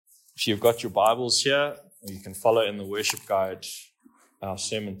If you've got your Bibles here, you can follow in the worship guide. Our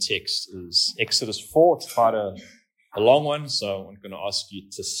sermon text is Exodus 4. It's quite a long one, so I'm going to ask you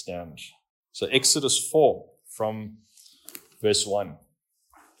to stand. So Exodus 4 from verse 1.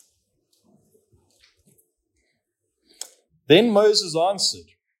 Then Moses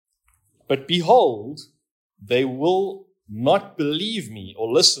answered, "But behold, they will not believe me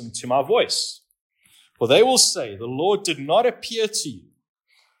or listen to my voice. For they will say, 'The Lord did not appear to you.'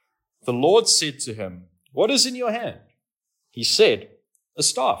 The Lord said to him, 'What is in your hand?' He said, 'A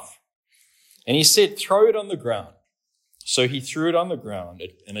staff.' And he said, 'Throw it on the ground.' So he threw it on the ground,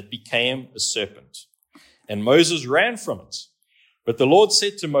 and it became a serpent. And Moses ran from it. But the Lord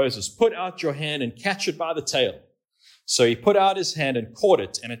said to Moses, 'Put out your hand and catch it by the tail.' So he put out his hand and caught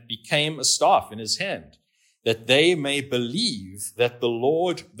it, and it became a staff in his hand, that they may believe that the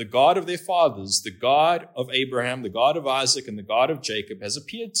Lord, the God of their fathers, the God of Abraham, the God of Isaac, and the God of Jacob, has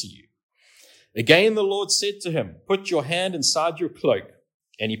appeared to you." Again, the Lord said to him, "Put your hand inside your cloak."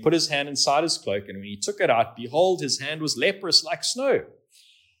 And he put his hand inside his cloak, and when he took it out, behold, his hand was leprous like snow.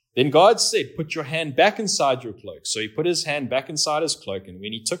 Then God said, "Put your hand back inside your cloak." So he put his hand back inside his cloak, and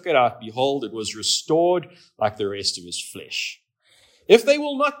when he took it out, behold, it was restored like the rest of his flesh. "If they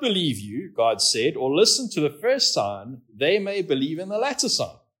will not believe you," God said, "or listen to the first sign, they may believe in the latter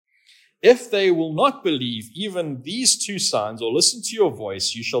sign. If they will not believe even these two signs or listen to your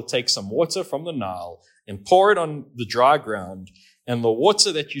voice, you shall take some water from the Nile and pour it on the dry ground, and the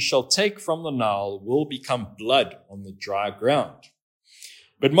water that you shall take from the Nile will become blood on the dry ground."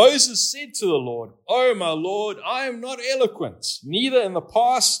 But Moses said to the Lord, "Oh, my Lord, I am not eloquent, neither in the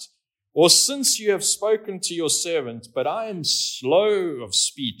past or since you have spoken to your servant, but I am slow of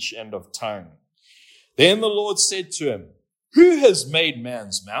speech and of tongue." Then the Lord said to him, "Who has made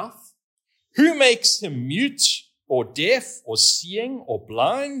man's mouth? Who makes him mute or deaf or seeing or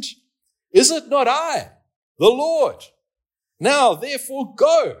blind? Is it not I, the Lord? Now, therefore,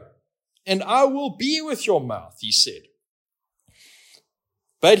 go, and I will be with your mouth," he said.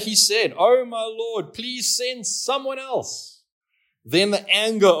 But he said, "Oh, my Lord, please send someone else." Then the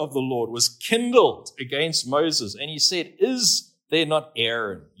anger of the Lord was kindled against Moses, and he said, "Is there not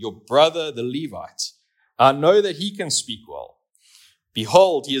Aaron, your brother, the Levite? I know that he can speak well.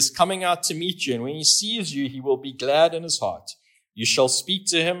 Behold, he is coming out to meet you, and when he sees you, he will be glad in his heart. You shall speak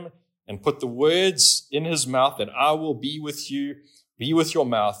to him and put the words in his mouth, and I will be with your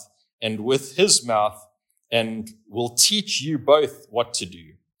mouth and with his mouth, and will teach you both what to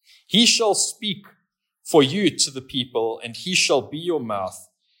do. He shall speak for you to the people, and he shall be your mouth,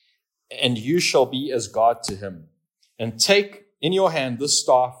 and you shall be as God to him. And take in your hand the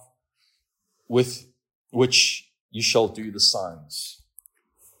staff with which you shall do the signs."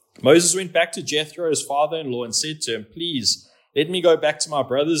 Moses went back to Jethro, his father-in-law, and said to him, "Please, let me go back to my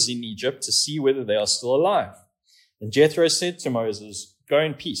brothers in Egypt to see whether they are still alive." And Jethro said to Moses, "Go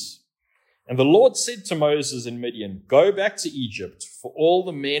in peace." And the Lord said to Moses in Midian, "Go back to Egypt, for all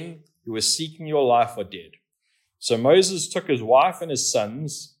the men who were seeking your life are dead." So Moses took his wife and his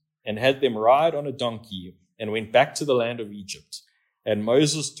sons and had them ride on a donkey and went back to the land of Egypt. And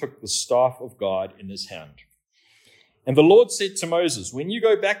Moses took the staff of God in his hand. And the Lord said to Moses, "When you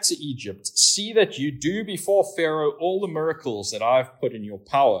go back to Egypt, see that you do before Pharaoh all the miracles that I have put in your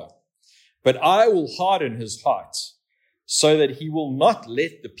power. But I will harden his heart, so that he will not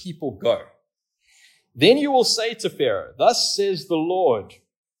let the people go. Then you will say to Pharaoh, 'Thus says the Lord,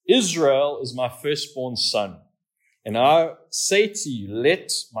 Israel is my firstborn son. And I say to you,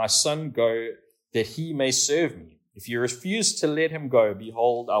 let my son go, that he may serve me. If you refuse to let him go,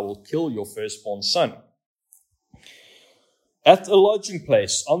 behold, I will kill your firstborn son.' At a lodging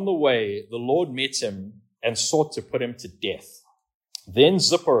place on the way, the Lord met him and sought to put him to death. Then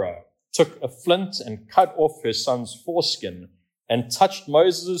Zipporah took a flint and cut off her son's foreskin and touched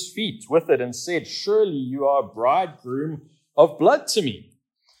Moses' feet with it and said, 'Surely you are a bridegroom of blood to me.'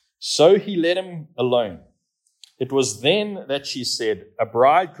 So he let him alone. It was then that she said, 'A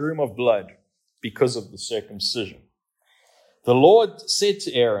bridegroom of blood,' because of the circumcision. The Lord said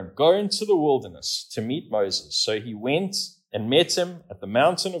to Aaron, 'Go into the wilderness to meet Moses.' So he went and met him at the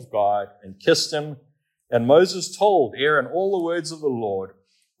mountain of God and kissed him. And Moses told Aaron all the words of the Lord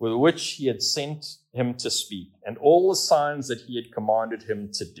with which he had sent him to speak, and all the signs that he had commanded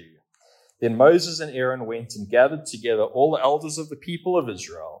him to do. Then Moses and Aaron went and gathered together all the elders of the people of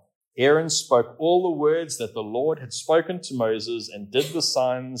Israel. Aaron spoke all the words that the Lord had spoken to Moses and did the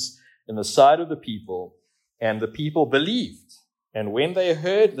signs in the sight of the people, and the people believed. And when they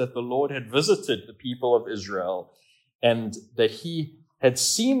heard that the Lord had visited the people of Israel and that he had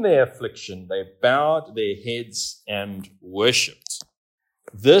seen their affliction, they bowed their heads and worshipped.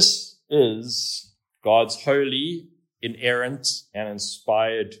 This is God's holy, inerrant, and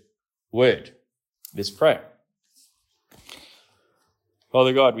inspired word. Let's pray.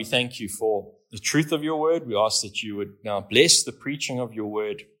 Father God, we thank you for the truth of your word. We ask that you would now bless the preaching of your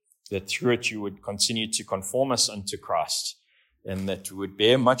word, that through it you would continue to conform us unto Christ, and that we would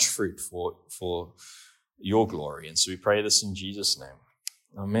bear much fruit for your glory. And so we pray this in Jesus' name.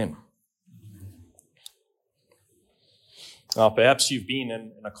 Amen. Now, perhaps you've been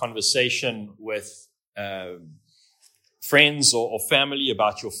in a conversation with friends or family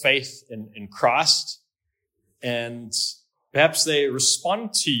about your faith in Christ, and perhaps they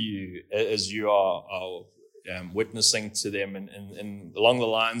respond to you as you are witnessing to them and along the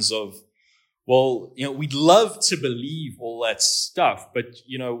lines of, well, we'd love to believe all that stuff, but,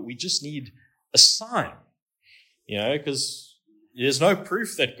 we just need a sign, because there's no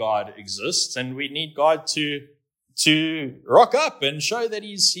proof that God exists, and we need God to rock up and show that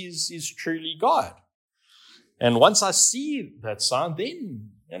he's truly God. And once I see that sign,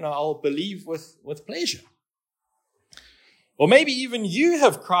 then, I'll believe with pleasure. Or maybe even you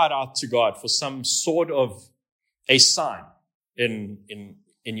have cried out to God for some sort of a sign in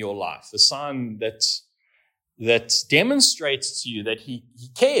your life, a sign that demonstrates to you that he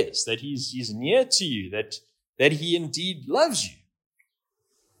cares, that he's near to you, that he indeed loves you.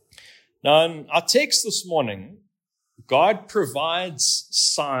 Now, in our text this morning, God provides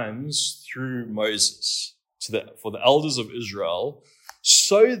signs through Moses for the elders of Israel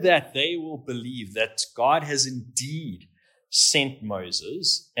so that they will believe that God has indeed sent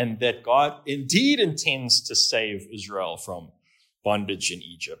Moses and that God indeed intends to save Israel from bondage in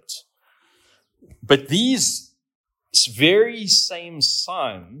Egypt. But these very same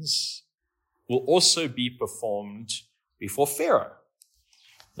signs will also be performed before Pharaoh.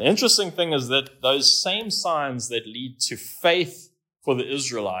 The interesting thing is that those same signs that lead to faith for the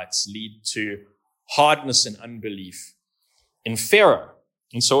Israelites lead to hardness and unbelief in Pharaoh.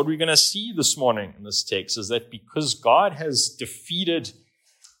 And so what we're going to see this morning in this text is that because God has defeated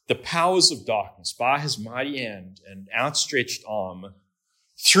the powers of darkness by his mighty hand and outstretched arm,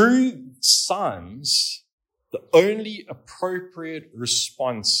 through signs, the only appropriate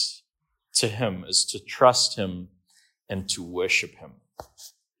response to him is to trust him and to worship him.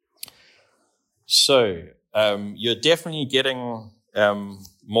 So you're definitely getting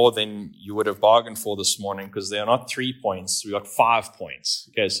more than you would have bargained for this morning, because they are not 3 points. We got 5 points.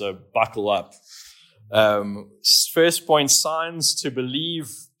 Okay, so buckle up. First point, signs to believe.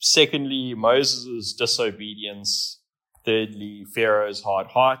 Secondly, Moses' disobedience. Thirdly, Pharaoh's hard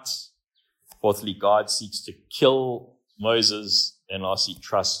heart. Fourthly, God seeks to kill Moses. And lastly,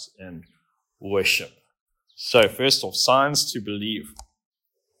 trust and worship. So first off, signs to believe.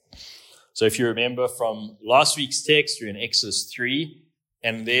 So if you remember from last week's text, we're in Exodus 3,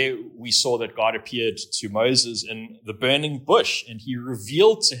 and there we saw that God appeared to Moses in the burning bush, and he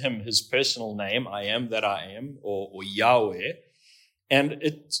revealed to him his personal name, I am that I am, or Yahweh. And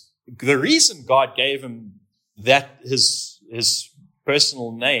the reason God gave him that his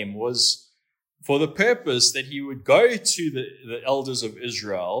personal name was for the purpose that he would go to the elders of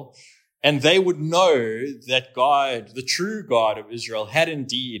Israel, and they would know that God, the true God of Israel, had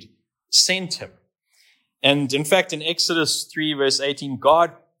indeed sent him. And in fact, in Exodus 3, verse 18,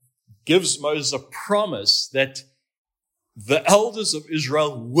 God gives Moses a promise that the elders of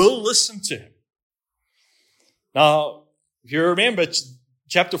Israel will listen to him. Now, if you remember,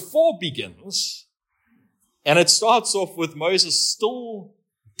 chapter 4 begins, and it starts off with Moses still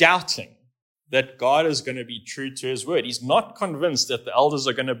doubting that God is going to be true to his word. He's not convinced that the elders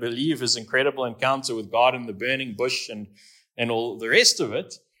are going to believe his incredible encounter with God in the burning bush and all the rest of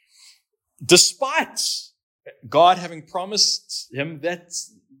it, despite God having promised him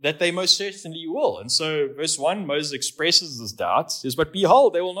that they most certainly will. And so verse 1, Moses expresses this doubt. He says, but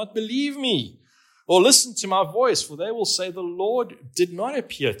behold, they will not believe me or listen to my voice, for they will say, the Lord did not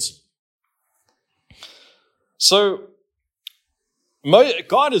appear to you. So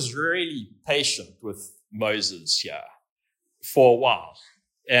God is really patient with Moses here for a while.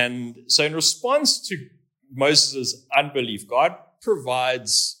 And so in response to Moses' unbelief, God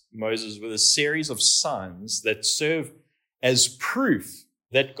provides Moses with a series of signs that serve as proof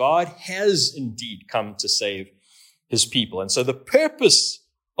that God has indeed come to save his people. And so the purpose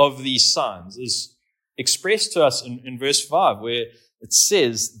of these signs is expressed to us in verse 5, where it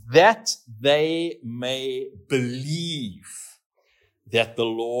says that they may believe that the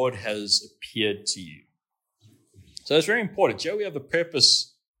Lord has appeared to you. So it's very important. Here we have the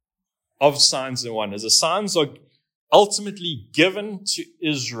purpose of signs and wonders. The signs are ultimately given to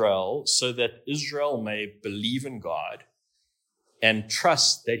Israel so that Israel may believe in God and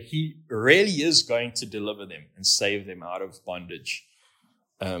trust that he really is going to deliver them and save them out of bondage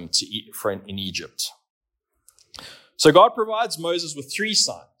in Egypt. So God provides Moses with 3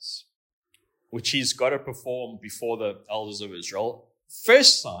 signs, which he's got to perform before the elders of Israel.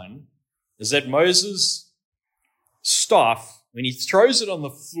 First sign is that Moses' staff, when he throws it on the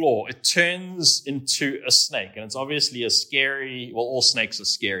floor, it turns into a snake. And it's obviously all snakes are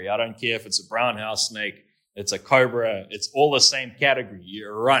scary. I don't care if it's a brown house snake, it's a cobra, it's all the same category. You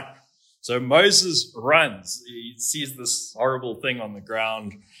run. So Moses runs. He sees this horrible thing on the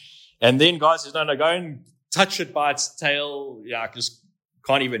ground. And then God says, no, go and touch it by its tail. Yeah, I just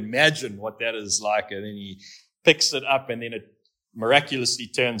can't even imagine what that is like. And then he picks it up, and then it miraculously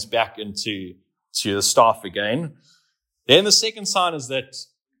turns back into the staff again. Then the second sign is that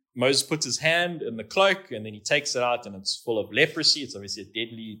Moses puts his hand in the cloak, and then he takes it out, and it's full of leprosy. It's obviously a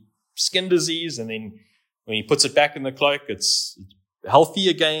deadly skin disease. And then when he puts it back in the cloak, it's healthy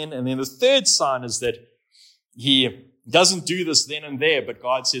again. And then the third sign is that he doesn't do this then and there, but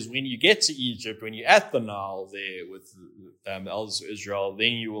God says, when you get to Egypt, when you're at the Nile there with the elders of Israel,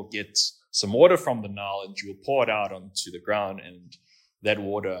 then you will get some water from the Nile, and you will pour it out onto the ground, and that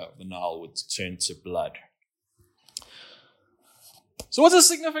water of the Nile would turn to blood. So what's the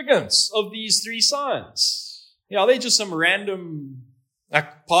significance of these 3 signs? Are they just some random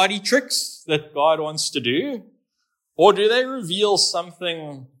party tricks that God wants to do? Or do they reveal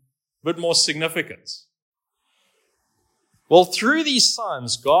something a bit more significant? Well, through these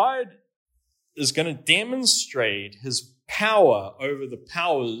signs, God is going to demonstrate his power over the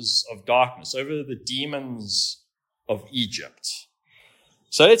powers of darkness, over the demons of Egypt.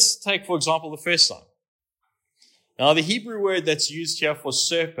 So let's take, for example, the first sign. Now, the Hebrew word that's used here for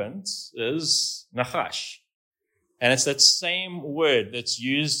serpent is nachash. And it's that same word that's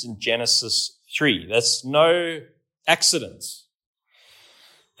used in Genesis 3. That's no accident.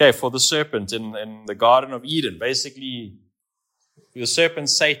 Okay, for the serpent in the Garden of Eden. Basically, the serpent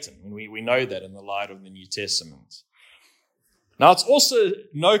Satan. We know that in the light of the New Testament. Now, it's also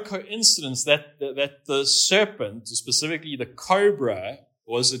no coincidence that the serpent, specifically the cobra,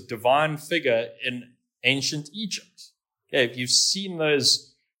 was a divine figure in ancient Egypt. Okay, if you've seen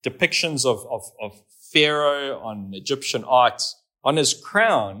those depictions of Pharaoh on Egyptian art, on his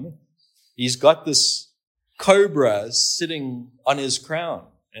crown, he's got this cobra sitting on his crown.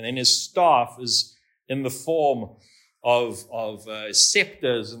 And then his staff is in the form of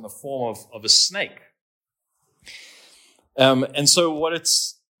scepters, in the form of a snake. And so what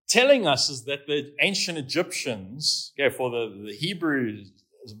it's telling us is that the ancient Egyptians, okay, for the Hebrew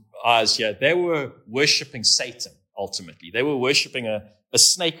eyes here, they were worshipping Satan, ultimately. They were worshipping a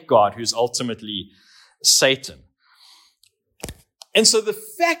snake god who's ultimately Satan. And so the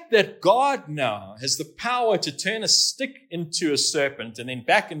fact that God now has the power to turn a stick into a serpent and then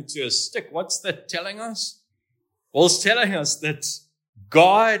back into a stick, what's that telling us? Well, it's telling us that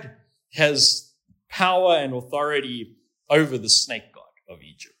God has power and authority over the snake god of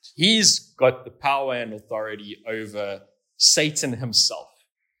Egypt. He's got the power and authority over Satan himself.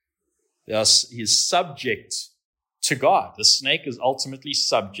 Thus, he's subject to God. The snake is ultimately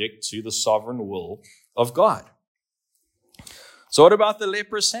subject to the sovereign will of God. So what about the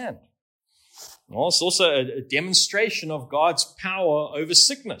leprous hand? Well, it's also a demonstration of God's power over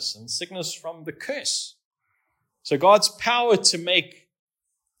sickness, and sickness from the curse. So God's power to make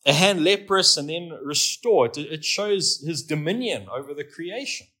a hand leprous and then restore it, it shows his dominion over the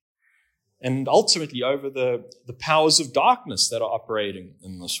creation and ultimately over the powers of darkness that are operating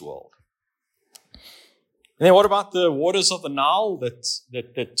in this world. And then what about the waters of the Nile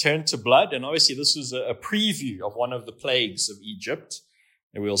that turned to blood? And obviously this is a preview of one of the plagues of Egypt,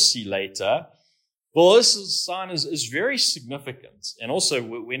 and we'll see later. Well, this sign is very significant. And also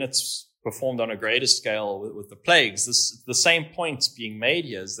when it's performed on a greater scale with the plagues, the same point being made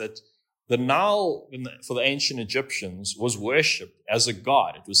here is that the Nile for the ancient Egyptians was worshipped as a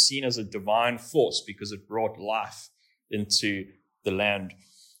god. It was seen as a divine force because it brought life into the land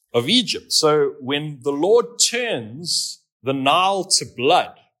of Egypt. So when the Lord turns the Nile to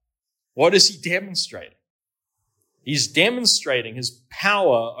blood, what is he demonstrating? He's demonstrating his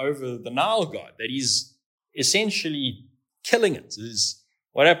power over the Nile god, that he's essentially killing it.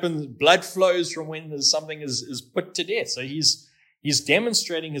 What happens? Blood flows from when something is put to death. So he's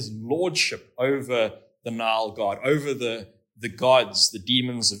demonstrating his lordship over the Nile god, over the gods, the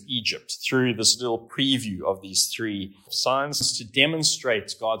demons of Egypt, through this little preview of these 3 signs to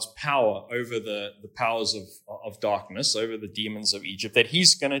demonstrate God's power over the powers of darkness, over the demons of Egypt, that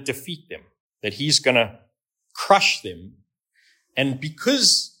he's going to defeat them, that he's going to crush them. And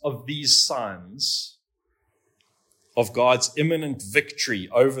because of these signs, of God's imminent victory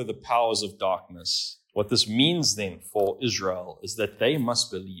over the powers of darkness, what this means then for Israel is that they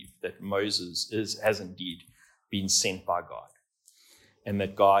must believe that Moses has indeed been sent by God, and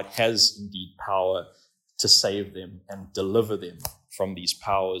that God has indeed power to save them and deliver them from these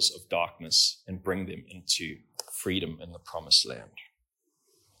powers of darkness and bring them into freedom in the promised land.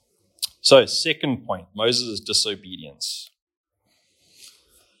 So, second point, Moses' disobedience.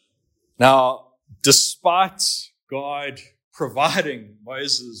 Now, despite God providing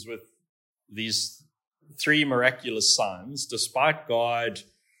Moses with these 3 miraculous signs, despite God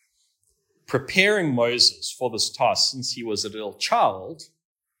preparing Moses for this task since he was a little child,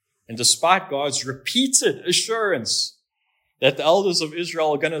 and despite God's repeated assurance that the elders of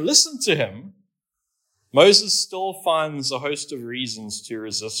Israel are going to listen to him, Moses still finds a host of reasons to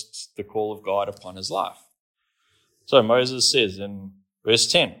resist the call of God upon his life. So Moses says in verse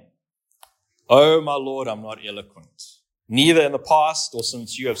 10, "Oh, my Lord, I'm not eloquent, neither in the past or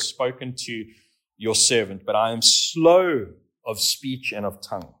since you have spoken to your servant, but I am slow of speech and of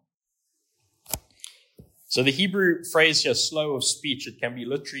tongue." So the Hebrew phrase here, slow of speech, it can be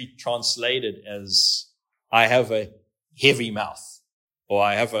literally translated as, I have a heavy mouth, or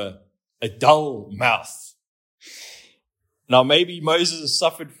I have a dull mouth. Now, maybe Moses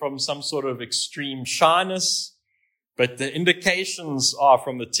suffered from some sort of extreme shyness, but the indications are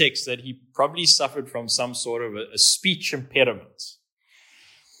from the text that he probably suffered from some sort of a speech impediment,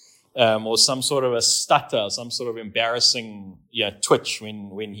 or some sort of a stutter, some sort of embarrassing twitch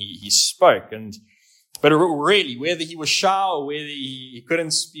when he spoke. But really, whether he was shy or whether he couldn't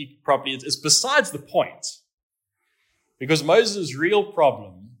speak properly is besides the point. Because Moses' real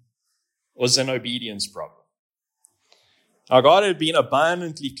problem was an obedience problem. Now, God had been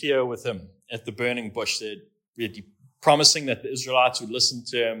abundantly clear with him at the burning bush, that promising that the Israelites would listen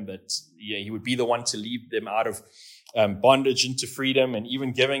to him, that he would be the one to lead them out of bondage into freedom, and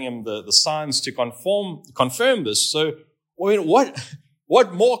even giving him the signs to confirm this. So,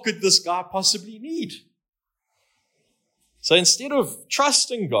 what more could this guy possibly need? So instead of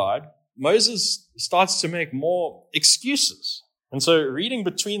trusting God, Moses starts to make more excuses. And so reading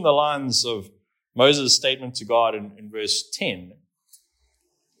between the lines of Moses' statement to God in verse 10,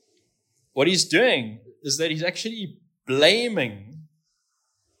 what he's doing is that he's actually blaming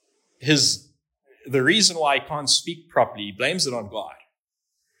the reason why he can't speak properly. He blames it on God.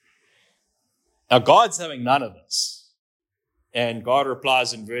 Now, God's having none of this. And God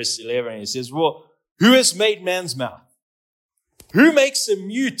replies in verse 11, he says, "Well, who has made man's mouth? Who makes him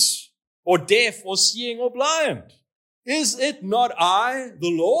mute or deaf or seeing or blind? Is it not I, the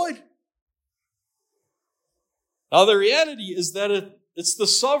Lord?" Now, the reality is that it's the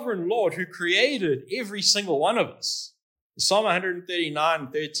sovereign Lord who created every single one of us. Psalm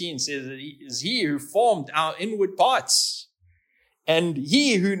 139:13 says that it is he who formed our inward parts, and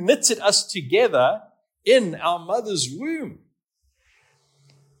he who knitted us together in our mother's womb.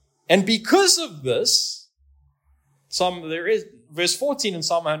 And because of this, verse 14 in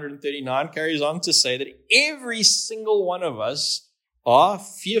Psalm 139 carries on to say that every single one of us are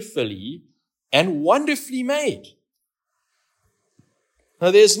fearfully and wonderfully made.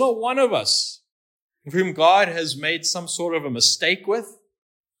 Now, there's not one of us of whom God has made some sort of a mistake with,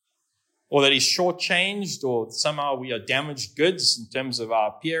 or that he's shortchanged, or somehow we are damaged goods in terms of our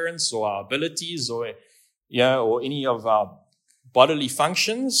appearance or our abilities or any of our bodily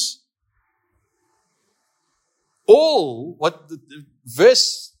functions. All what the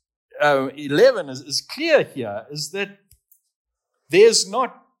verse 11 is clear here is that there's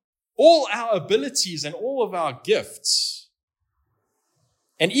not all our abilities and all of our gifts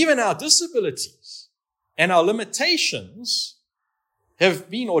and even our disabilities and our limitations have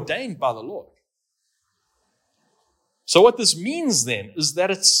been ordained by the Lord. So what this means then is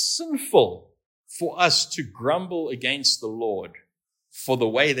that it's sinful for us to grumble against the Lord for the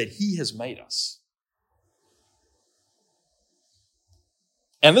way that he has made us.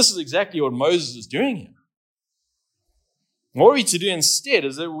 And this is exactly what Moses is doing here. What we're to do instead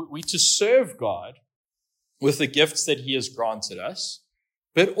is that we're to serve God with the gifts that he has granted us,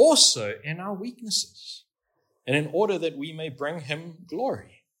 but also in our weaknesses, and in order that we may bring him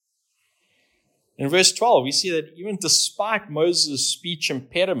glory. In verse 12, we see that even despite Moses' speech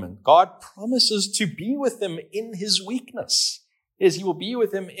impediment, God promises to be with him in his weakness. Yes, he will be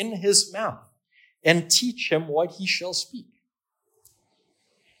with him in his mouth and teach him what he shall speak.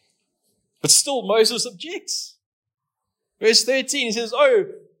 But still, Moses objects. Verse 13, he says, Oh,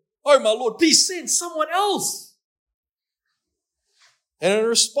 my Lord, please send someone else. And in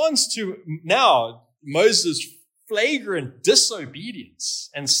response to now Moses' flagrant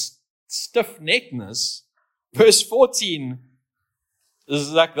disobedience and stiff-neckedness, Verse 14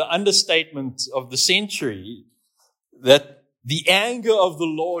 is like the understatement of the century, that the anger of the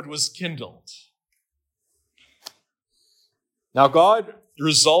Lord was kindled. Now God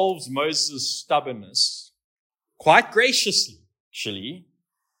resolves Moses' stubbornness quite graciously, actually,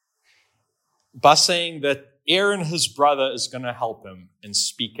 by saying that Aaron, his brother, is going to help him and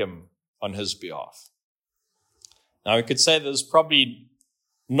speak him on his behalf. Now we could say there's probably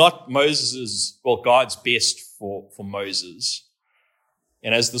not God's best for Moses.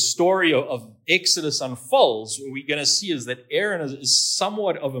 And as the story of Exodus unfolds, what we're going to see is that Aaron is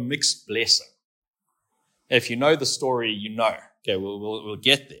somewhat of a mixed blessing. If you know the story, you know. Okay, we'll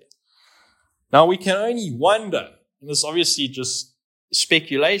get there. Now we can only wonder, and this is obviously just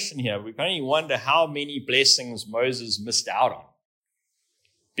speculation here, we can only wonder how many blessings Moses missed out on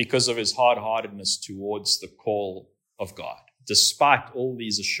because of his hard-heartedness towards the call of God. Despite all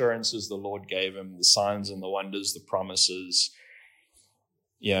these assurances the Lord gave him, the signs and the wonders, the promises,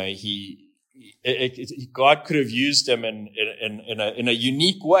 God could have used him in a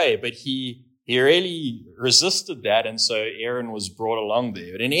unique way, but he really resisted that, and so Aaron was brought along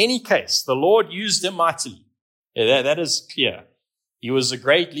there. But in any case, the Lord used him mightily. That is clear. He was a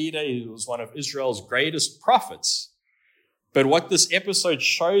great leader. He was one of Israel's greatest prophets. But what this episode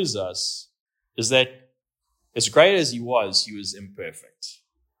shows us is that as great as he was imperfect.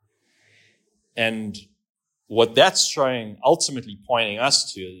 And what that's showing, ultimately pointing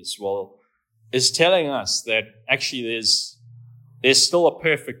us to is telling us that actually there's still a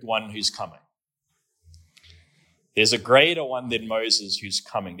perfect one who's coming. There's a greater one than Moses who's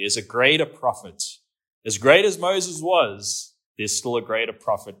coming. There's a greater prophet. As great as Moses was, there's still a greater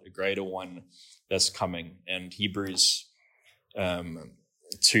prophet, a greater one that's coming. And Hebrews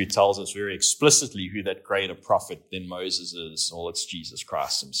 2 tells us very explicitly who that greater prophet than Moses is. Well, it's Jesus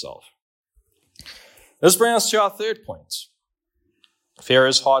Christ himself. This brings us to our third point.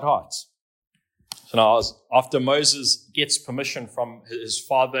 Pharaoh's hard heart. So now, after Moses gets permission from his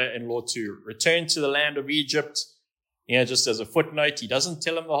father-in-law to return to the land of Egypt, just as a footnote, he doesn't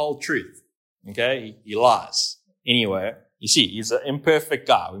tell him the whole truth. Okay, he lies. Anyway, you see, he's an imperfect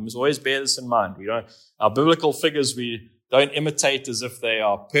guy. We must always bear this in mind. Our biblical figures, we don't imitate as if they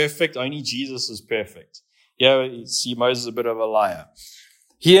are perfect. Only Jesus is perfect. You see, Moses is a bit of a liar.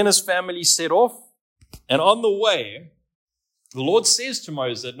 He and his family set off, and on the way, the Lord says to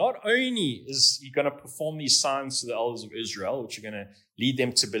Moses that not only is he going to perform these signs to the elders of Israel, which are going to lead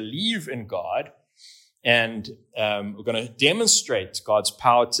them to believe in God, and we're going to demonstrate God's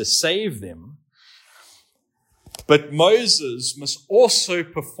power to save them, but Moses must also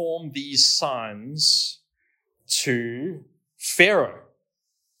perform these signs to Pharaoh.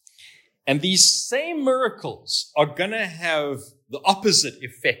 And these same miracles are going to have the opposite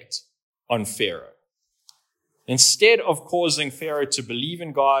effect on Pharaoh. Instead of causing Pharaoh to believe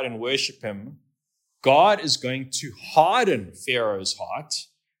in God and worship him, God is going to harden Pharaoh's heart,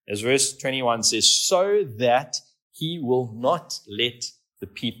 as verse 21 says, so that he will not let the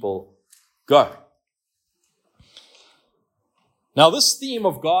people go. Now, this theme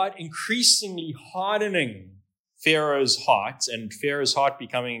of God increasingly hardening Pharaoh's heart and Pharaoh's heart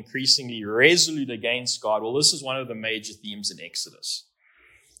becoming increasingly resolute against God, well, this is one of the major themes in Exodus.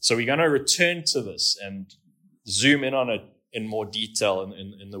 So we're going to return to this and zoom in on it in more detail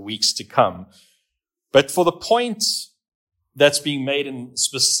in the weeks to come. But for the point that's being made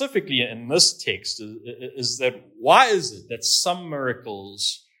specifically in this text is that why is it that some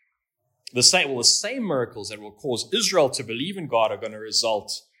miracles, the same miracles that will cause Israel to believe in God are going to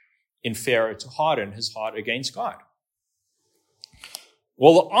result in Pharaoh to harden his heart against God?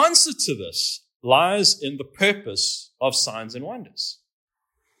 Well, the answer to this lies in the purpose of signs and wonders.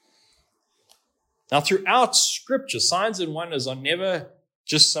 Now, throughout Scripture, signs and wonders are never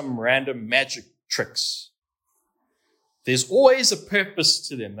just some random magic tricks. There's always a purpose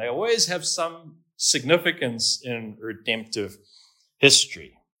to them. They always have some significance in redemptive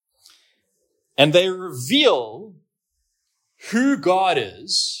history. And they reveal who God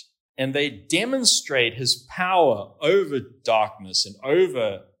is, and they demonstrate his power over darkness and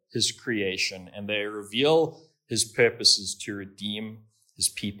over his creation, and they reveal his purposes to redeem his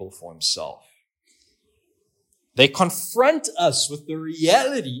people for himself. They confront us with the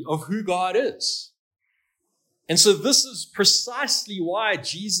reality of who God is. And so this is precisely why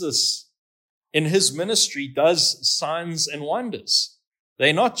Jesus, in his ministry, does signs and wonders.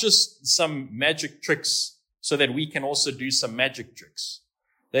 They're not just some magic tricks so that we can also do some magic tricks.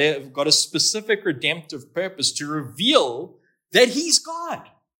 They've got a specific redemptive purpose to reveal that he's God,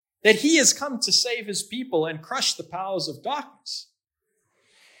 that he has come to save his people and crush the powers of darkness.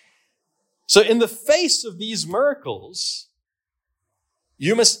 So in the face of these miracles,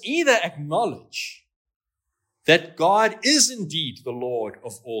 you must either acknowledge that God is indeed the Lord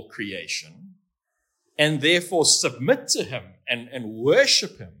of all creation and therefore submit to him and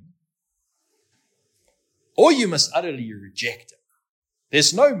worship him, or you must utterly reject him.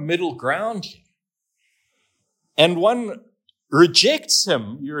 There's no middle ground here. And one rejects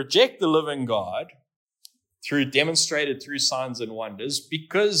him, you reject the living God, demonstrated through signs and wonders,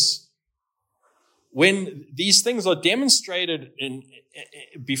 because when these things are demonstrated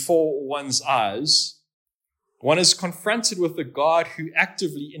before one's eyes, one is confronted with a God who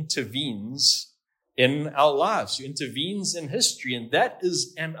actively intervenes in our lives, who intervenes in history, and that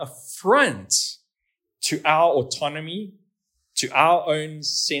is an affront to our autonomy, to our own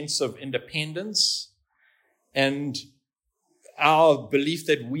sense of independence, and our belief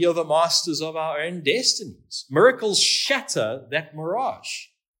that we are the masters of our own destinies. Miracles shatter that mirage.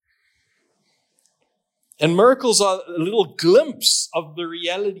 And miracles are a little glimpse of the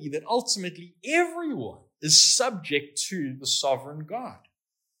reality that ultimately everyone is subject to the sovereign God.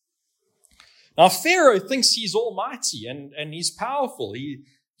 Now, Pharaoh thinks he's almighty and he's powerful.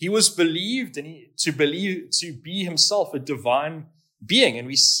 He was believed to be himself a divine being. And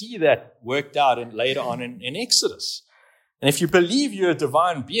we see that worked out later on in Exodus. And if you believe you're a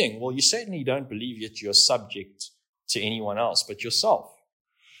divine being, well, you certainly don't believe that you're subject to anyone else but yourself.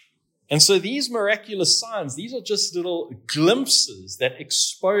 And so these miraculous signs, these are just little glimpses that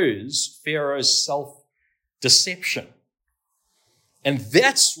expose Pharaoh's self-deception. And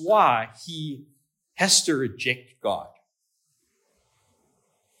that's why he has to reject God.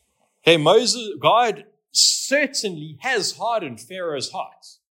 Okay, God certainly has hardened Pharaoh's heart.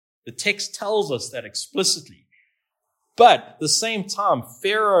 The text tells us that explicitly. But at the same time,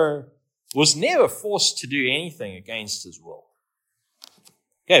 Pharaoh was never forced to do anything against his will.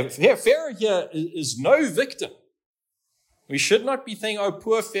 Okay, Pharaoh here is no victim. We should not be thinking, oh,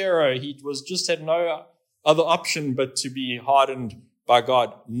 poor Pharaoh, he had no other option but to be hardened by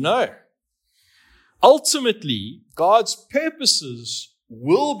God. No. Ultimately, God's purposes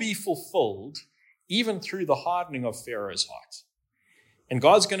will be fulfilled even through the hardening of Pharaoh's heart. And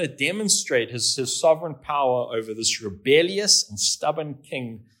God's going to demonstrate his sovereign power over this rebellious and stubborn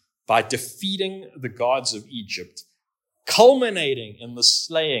king by defeating the gods of Egypt, culminating in the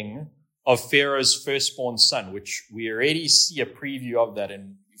slaying of Pharaoh's firstborn son, which we already see a preview of that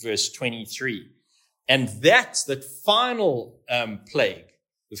in verse 23. And that final plague,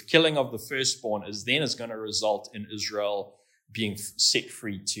 the killing of the firstborn, is going to result in Israel being set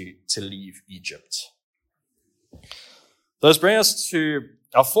free to leave Egypt. Those bring us to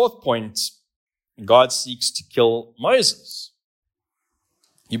our fourth point. God seeks to kill Moses.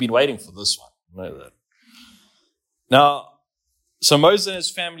 You've been waiting for this one. I know that. Now, so Moses and his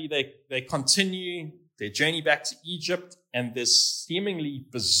family, they continue their journey back to Egypt, and this seemingly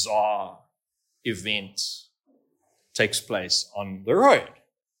bizarre event takes place on the road.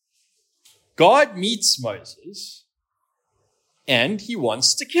 God meets Moses, and he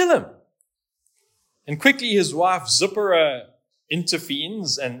wants to kill him. And quickly his wife Zipporah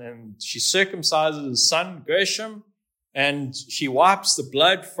intervenes, and she circumcises his son Gershom, and she wipes the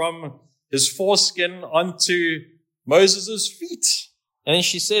blood from his foreskin onto Moses' feet. And then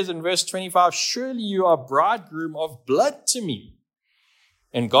she says in verse 25, surely you are bridegroom of blood to me.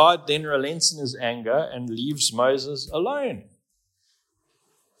 And God then relents in his anger and leaves Moses alone.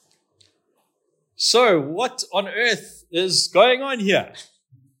 So what on earth is going on here?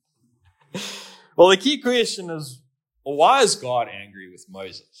 Well, the key question is, why is God angry with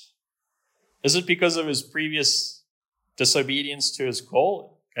Moses? Is it because of his previous disobedience to his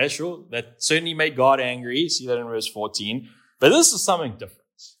call? Okay, sure. That certainly made God angry. See that in verse 14. But this is something different.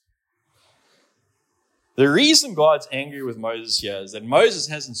 The reason God's angry with Moses here is that Moses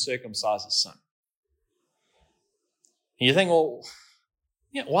hasn't circumcised his son. And you think, well,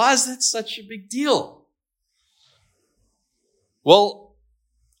 why is that such a big deal? Well,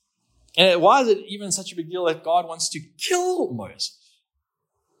 and why is it even such a big deal that God wants to kill Moses?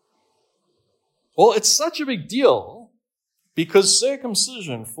 Well, it's such a big deal because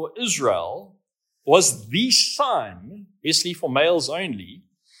circumcision for Israel was the sign, basically for males only,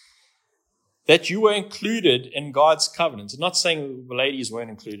 that you were included in God's covenant. I'm not saying the ladies weren't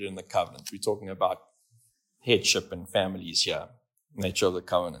included in the covenant. We're talking about headship and families here, nature of the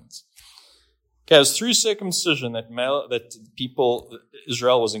covenant. Okay, it was through circumcision that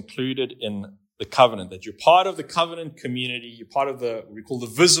Israel was included in the covenant, that you're part of the covenant community, you're part of what we call the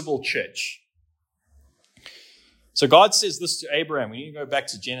visible church. So God says this to Abraham. We need to go back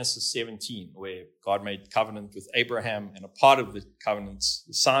to Genesis 17, where God made covenant with Abraham, and a part of the covenant,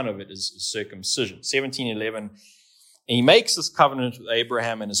 the sign of it, is circumcision. 17:11, and he makes this covenant with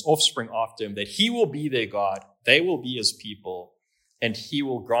Abraham and his offspring after him, that he will be their God, they will be his people, and he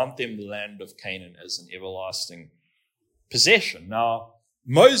will grant them the land of Canaan as an everlasting possession. Now,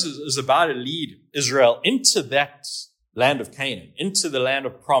 Moses is about to lead Israel into that land of Canaan, into the land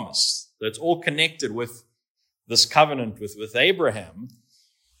of promise. That's all connected with this covenant with Abraham.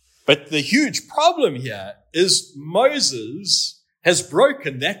 But the huge problem here is Moses has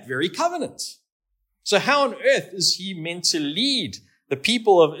broken that very covenant. So how on earth is he meant to lead the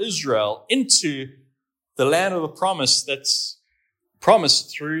people of Israel into the land of the promise that's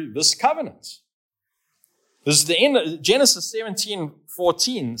promised through this covenant? This is the end of Genesis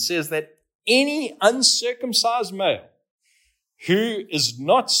 17:14 says that any uncircumcised male who is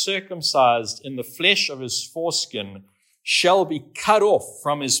not circumcised in the flesh of his foreskin shall be cut off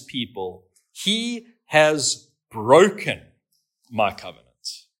from his people. He has broken my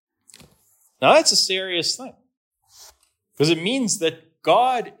covenant. Now that's a serious thing, because it means that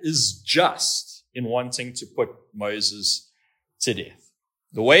God is just in wanting to put Moses to death.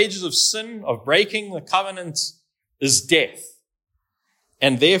 The wages of sin, of breaking the covenant, is death,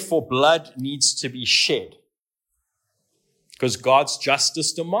 and therefore blood needs to be shed, because God's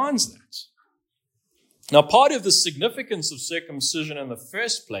justice demands that. Now, part of the significance of circumcision in the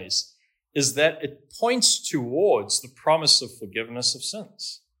first place is that it points towards the promise of forgiveness of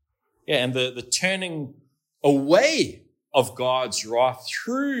sins. And the turning away of God's wrath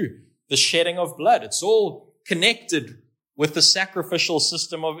through the shedding of blood. It's all connected with the sacrificial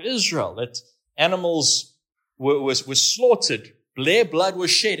system of Israel, that animals were slaughtered, their blood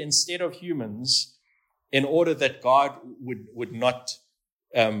was shed instead of humans, in order that God would not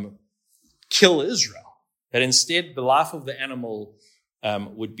kill Israel, that instead the life of the animal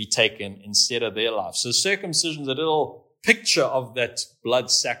would be taken instead of their life. So circumcision is a little picture of that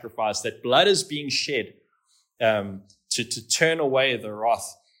blood sacrifice. That blood is being shed to turn away the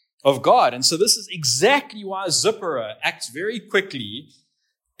wrath of God. And so this is exactly why Zipporah acts very quickly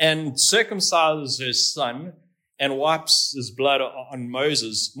and circumcises her son and wipes his blood on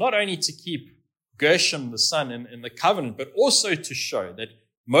Moses, not only to keep Gershom the son in the covenant, but also to show that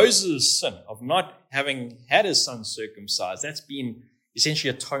Moses' sin of not having had his son circumcised, that's been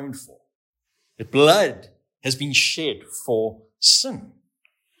essentially atoned for. The blood has been shed for sin.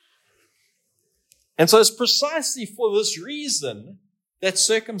 And so it's precisely for this reason that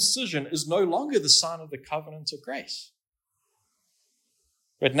circumcision is no longer the sign of the covenant of grace,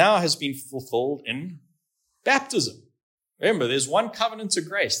 but now has been fulfilled in baptism. Remember, there's one covenant of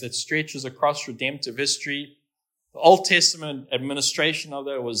grace that stretches across redemptive history. The Old Testament administration of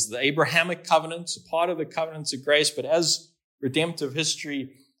that was the Abrahamic covenant, a part of the covenant of grace, but as redemptive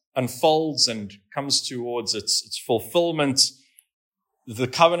history unfolds and comes towards its fulfillment, the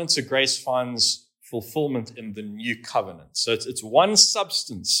covenant of grace finds fulfillment in the new covenant. So it's one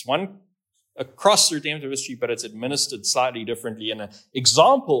substance, one across redemptive history, but it's administered slightly differently. And an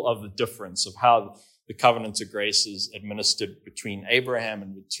example of the difference of how the covenant of grace is administered between Abraham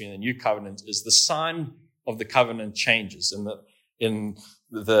and between the new covenant is the sign of the covenant changes.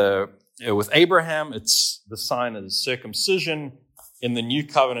 With Abraham, it's the sign is circumcision. In the new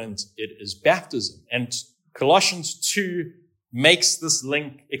covenant, it is baptism. And Colossians 2 makes this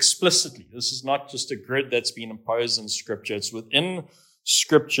link explicitly. This is not just a grid that's been imposed in Scripture. It's within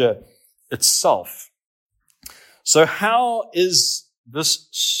Scripture itself. So how is this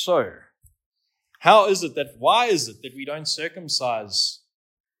so? Why is it that we don't circumcise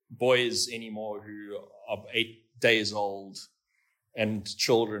boys anymore who are 8 days old and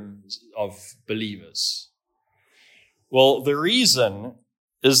children of believers? Well, the reason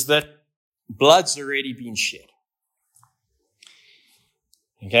is that blood's already been shed.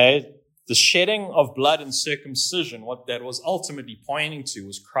 Okay? The shedding of blood in circumcision, what that was ultimately pointing to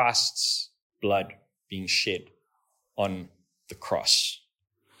was Christ's blood being shed on the cross.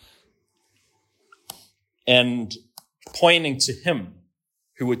 And pointing to him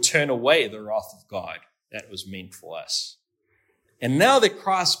who would turn away the wrath of God that was meant for us. And now that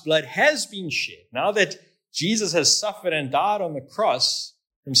Christ's blood has been shed, now that Jesus has suffered and died on the cross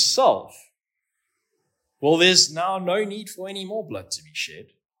himself, well, there's now no need for any more blood to be shed.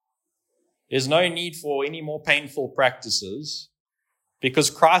 There's no need for any more painful practices, because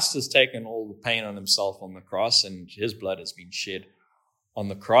Christ has taken all the pain on himself on the cross and his blood has been shed on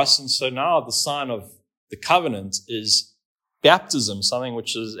the cross. And so now the sign of the covenant is baptism, something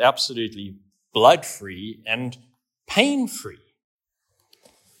which is absolutely blood-free and pain-free.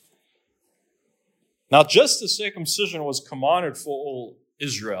 Now, just as circumcision was commanded for all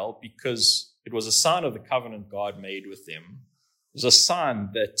Israel because it was a sign of the covenant God made with them, it was a sign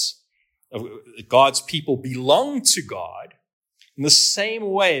that God's people belong to God. In the same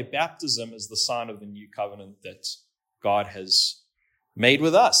way, baptism is the sign of the new covenant that God has made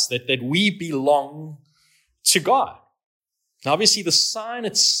with us, that we belong to God. Now, obviously, the sign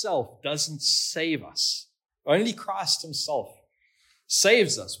itself doesn't save us. Only Christ himself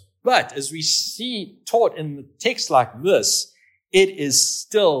saves us. But as we see taught in the text like this, it is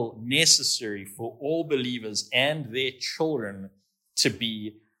still necessary for all believers and their children to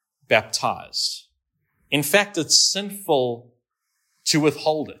be baptized. In fact, it's sinful to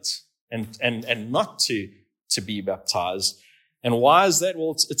withhold it and not to be baptized. And why is that?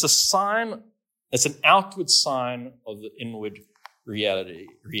 Well, it's a sign, it's an outward sign of the inward reality.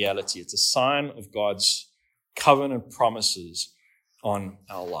 It's a sign of God's covenant promises on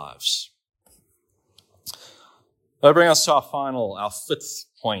our lives. That'll bring us to our fifth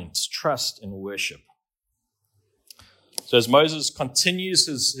point, trust and worship. So as Moses continues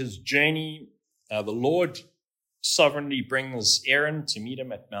his journey, the Lord sovereignly brings Aaron to meet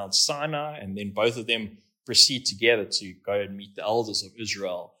him at Mount Sinai, and then both of them proceed together to go and meet the elders of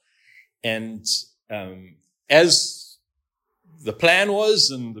Israel. And as the plan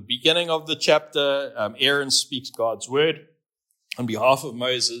was in the beginning of the chapter, Aaron speaks God's word on behalf of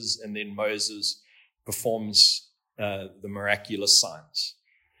Moses, and then Moses performs the miraculous signs.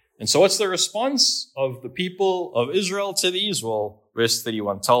 And so what's the response of the people of Israel to these? Well, verse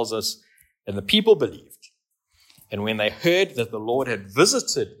 31 tells us, and the people believed. And when they heard that the Lord had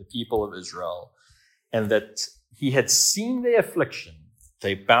visited the people of Israel and that he had seen their affliction,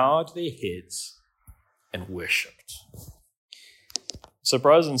 they bowed their heads and worshipped. So,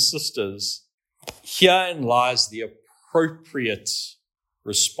 brothers and sisters, herein lies the appropriate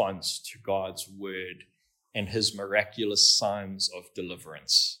response to God's word and his miraculous signs of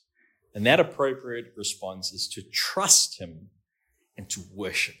deliverance. And that appropriate response is to trust him and to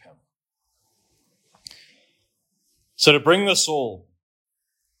worship him. So to bring this all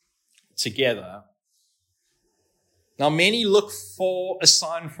together, now many look for a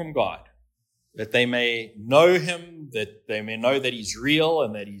sign from God, that they may know him, that they may know that he's real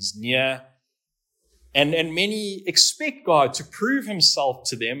and that he's near. And many expect God to prove himself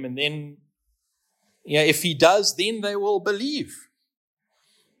to them, and then, if he does, then they will believe.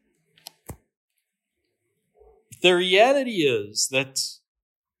 The reality is that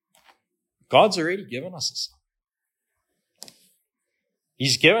God's already given us a sign.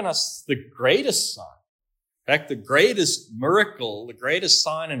 He's given us the greatest sign. In fact, the greatest miracle, the greatest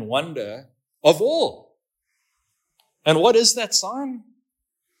sign and wonder of all. And what is that sign?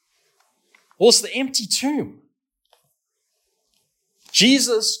 Well, it's the empty tomb.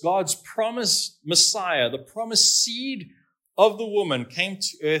 Jesus, God's promised Messiah, the promised seed of the woman, came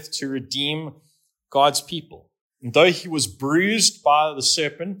to earth to redeem God's people. And though he was bruised by the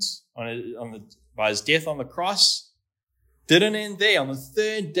serpent by his death on the cross, didn't end there. On the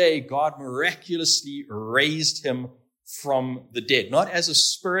third day, God miraculously raised him from the dead, not as a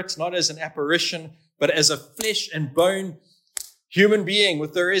spirit, not as an apparition, but as a flesh and bone human being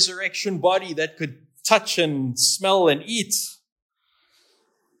with a resurrection body that could touch and smell and eat.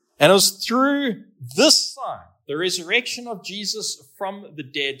 And it was through this sign, the resurrection of Jesus from the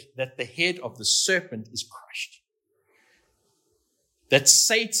dead, that the head of the serpent is crushed. That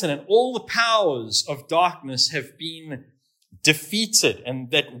Satan and all the powers of darkness have been defeated,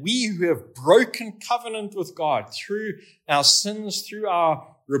 and that we who have broken covenant with God through our sins, through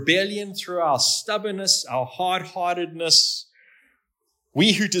our rebellion, through our stubbornness, our hard-heartedness,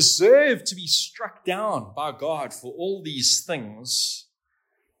 we who deserve to be struck down by God for all these things,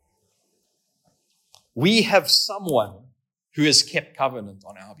 we have someone who has kept covenant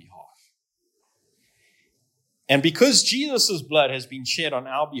on our behalf. And because Jesus' blood has been shed on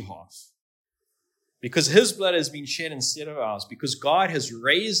our behalf, because his blood has been shed instead of ours, because God has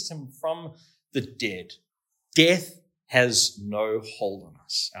raised him from the dead, death has no hold on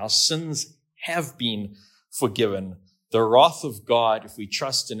us. Our sins have been forgiven. The wrath of God, if we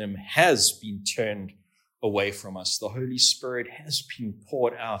trust in him, has been turned away from us. The Holy Spirit has been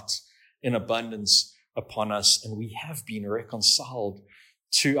poured out in abundance upon us, and we have been reconciled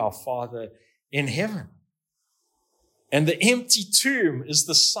to our Father in heaven. And the empty tomb is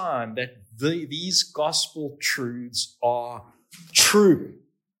the sign that these gospel truths are true.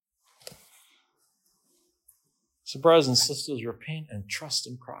 So, brothers and sisters, repent and trust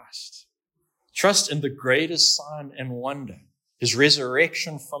in Christ. Trust in the greatest sign and wonder, his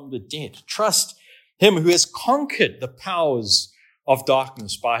resurrection from the dead. Trust him who has conquered the powers of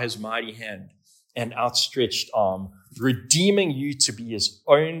darkness by his mighty hand and outstretched arm, redeeming you to be his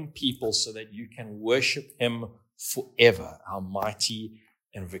own people so that you can worship him forever, our mighty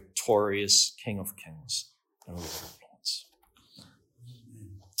and victorious King of Kings and Lord of Lords.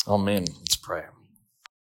 Amen. Let's pray.